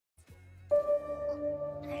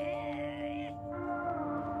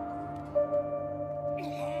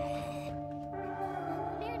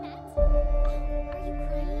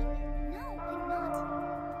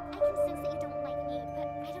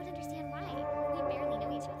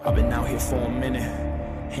I've been out here for a minute,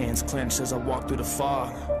 hands clenched as I walk through the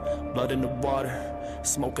fog. Blood in the water,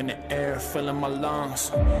 smoke in the air, filling my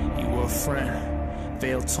lungs. You were a friend,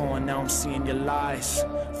 veil torn, now I'm seeing your lies.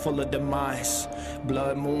 Full of demise,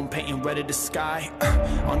 blood moon painting red of the sky.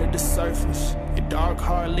 Under the surface, your dark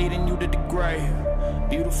heart leading you to the grave.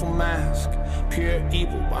 Beautiful mask, pure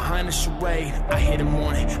evil behind the charade. I hear the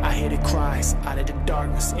mourning, I hear the cries. Out of the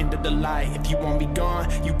darkness, into the light. If you want me gone,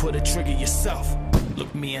 you put a trigger yourself.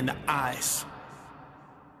 Look me in the eyes.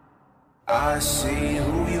 I see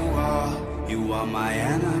who you are. You are my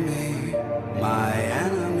enemy, my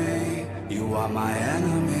enemy. You are my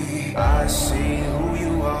enemy. I see who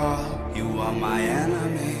you are. You are my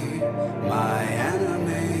enemy, my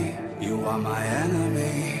enemy. You are my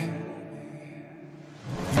enemy.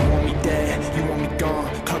 You want me dead, you want me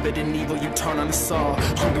gone. Covered in evil, you turn on the saw.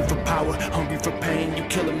 Hungry for power, hungry for pain. You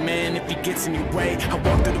kill a man if he gets in your way. I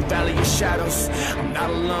walk through the valley of shadows. I'm not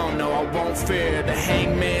alone, no, I won't fear. The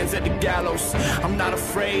hangman's at the gallows. I'm not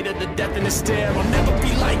afraid of the death in the stare. I'll never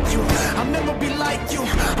be like you, I'll never be like you.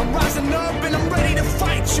 I'm rising up and I'm ready to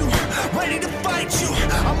fight you. Ready to fight you,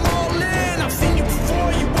 I'm all